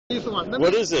This one.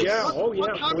 What is it? Yeah,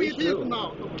 What time please it is do.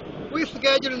 now? We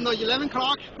scheduled 11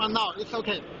 o'clock, but now it's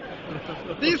okay.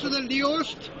 This is the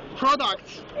newest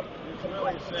product,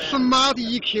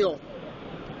 SmartEq.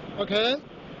 Okay,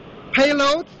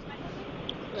 payload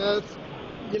is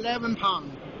 11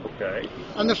 pounds. Okay.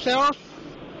 And the self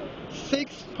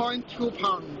 6.2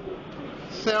 pounds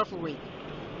self weight.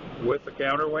 With the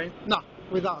counterweight? No,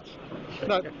 without.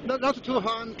 That's 2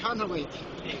 pound counterweight.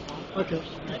 Okay.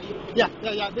 Yeah.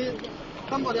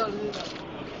 Somebody else.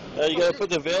 You gotta put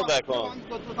the veil back on.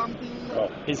 Oh.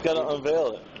 He's gotta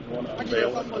unveil it. You want to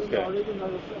unveil it?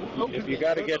 Okay. If you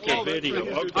got to get the video.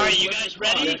 Okay. All right, you guys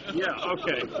ready? Yeah,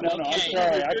 okay. No, I'm Okay.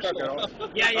 sorry. I took it off.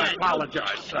 Yeah. I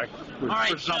apologize. I was All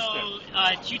right, presumptive.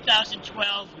 so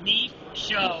 2012 NEAF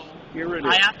show. Here it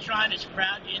is. iOptron is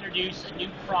proud to introduce a new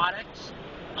product.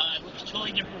 It looks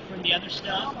totally different from the other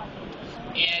stuff.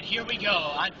 And here we go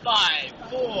on 5,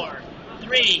 4,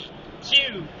 3,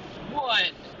 2, 1.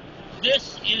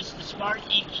 This is the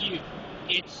SmartEq.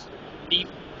 It's the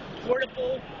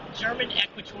portable German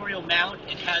equatorial mount.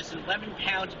 It has an 11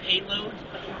 pound payload.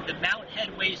 The mount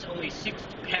head weighs only 6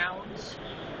 pounds,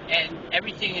 and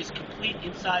everything is complete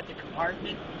inside the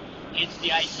compartment. It's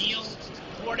the ideal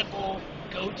portable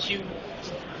go-to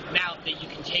mount that you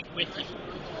can take with you.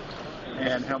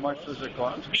 And how much does it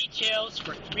cost? Retails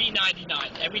for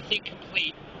 $3.99. Everything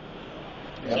complete.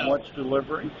 And So, what's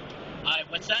delivery?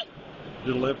 what's that?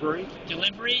 Delivery?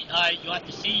 Delivery, you'll have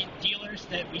to see dealers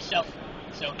that we sell from.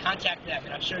 So contact them,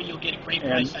 and I'm sure you'll get a great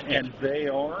price on And they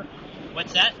are?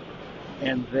 What's that?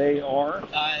 And they are?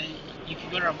 You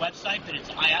can go to our website, but it's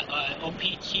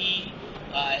OPT,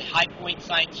 High Point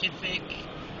Scientific.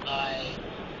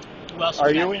 Who else?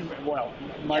 Are you in? Well,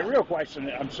 my real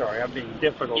question. I'm sorry, I'm being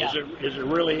difficult. Yeah. Is it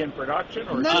really in production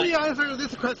or? Let me answer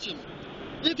this question.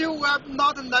 It will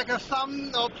not like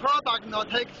some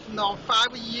product takes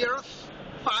 5 years,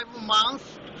 5 months,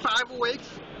 5 weeks.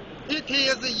 It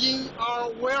is in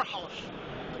our warehouse.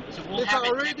 So we'll It's have it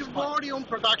already next month. volume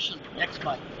production. Next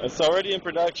month. It's already in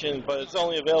production, but it's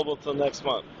only available till next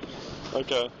month.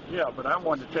 Okay. Yeah, but I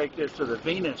want to take this to the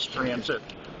Venus transit.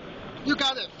 You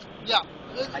got it. Yeah,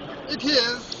 it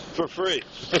is. For free.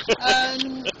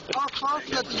 And our first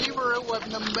delivery was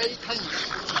May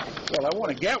 10th. Well, I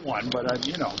want to get one, but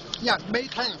Yeah, May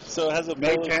 10th. So it has a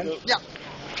May Polish 10th? Yeah.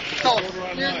 So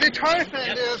the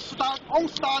transit is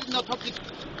starting the topic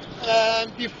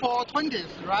before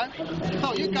 20th, right?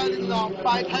 So you got it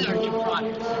by 10.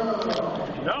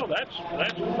 No, that's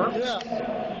perfect.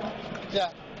 Yeah.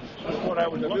 That's what I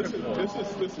was looking for.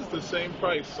 This is the same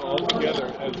price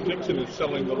altogether as Dixon is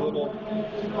selling the little.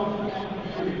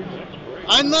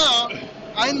 I know.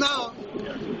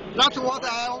 That's what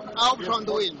iOptron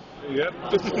doing. Yeah,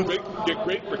 this is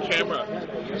great for camera.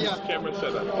 Yeah. Camera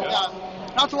setup. Yeah.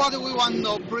 That's what we want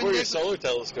to bring. For your it. solar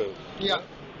telescope. Yeah.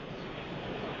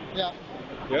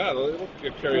 Yeah, it'll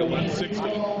carry a 160.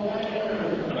 Nicely.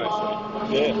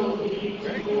 Yeah.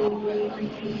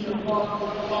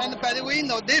 And by the way,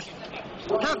 this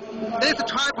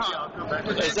tripod.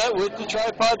 Is that with the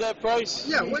tripod, that price?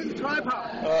 Yeah, with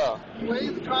tripod. Oh.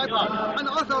 With tripod. And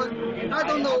also, I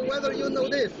don't know whether you know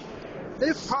this.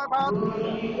 This tripod,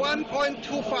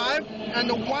 1.25 and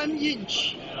 1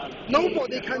 inch.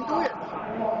 Nobody can do it.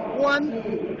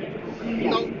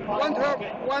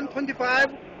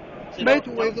 125 made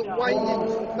with 1 inch.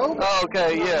 Nobody. Oh,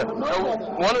 okay, yeah. Nobody.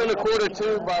 1 1/4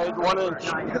 tube by 1 inch.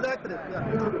 Exactly.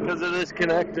 Yeah. Because of this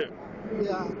connector.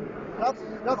 Yeah. That's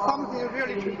something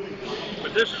really tricky.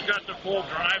 But this has got the full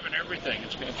drive and everything.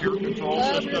 It's got your control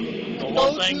system. The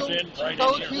whole thing's in right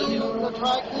Go in to here. the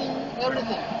tracking,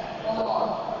 everything.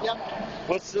 Yep.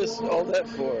 What's this, all that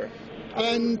for?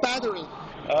 And battery.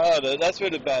 Oh, that's where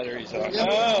the batteries are. Yep.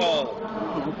 Oh,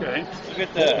 Okay. look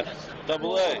at that.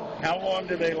 AA. How long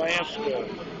do they last?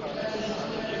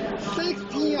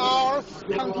 16 hours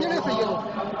continuous use.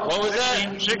 What was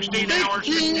that? 16 hours.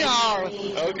 16 hours.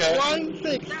 Okay. 1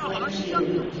 6.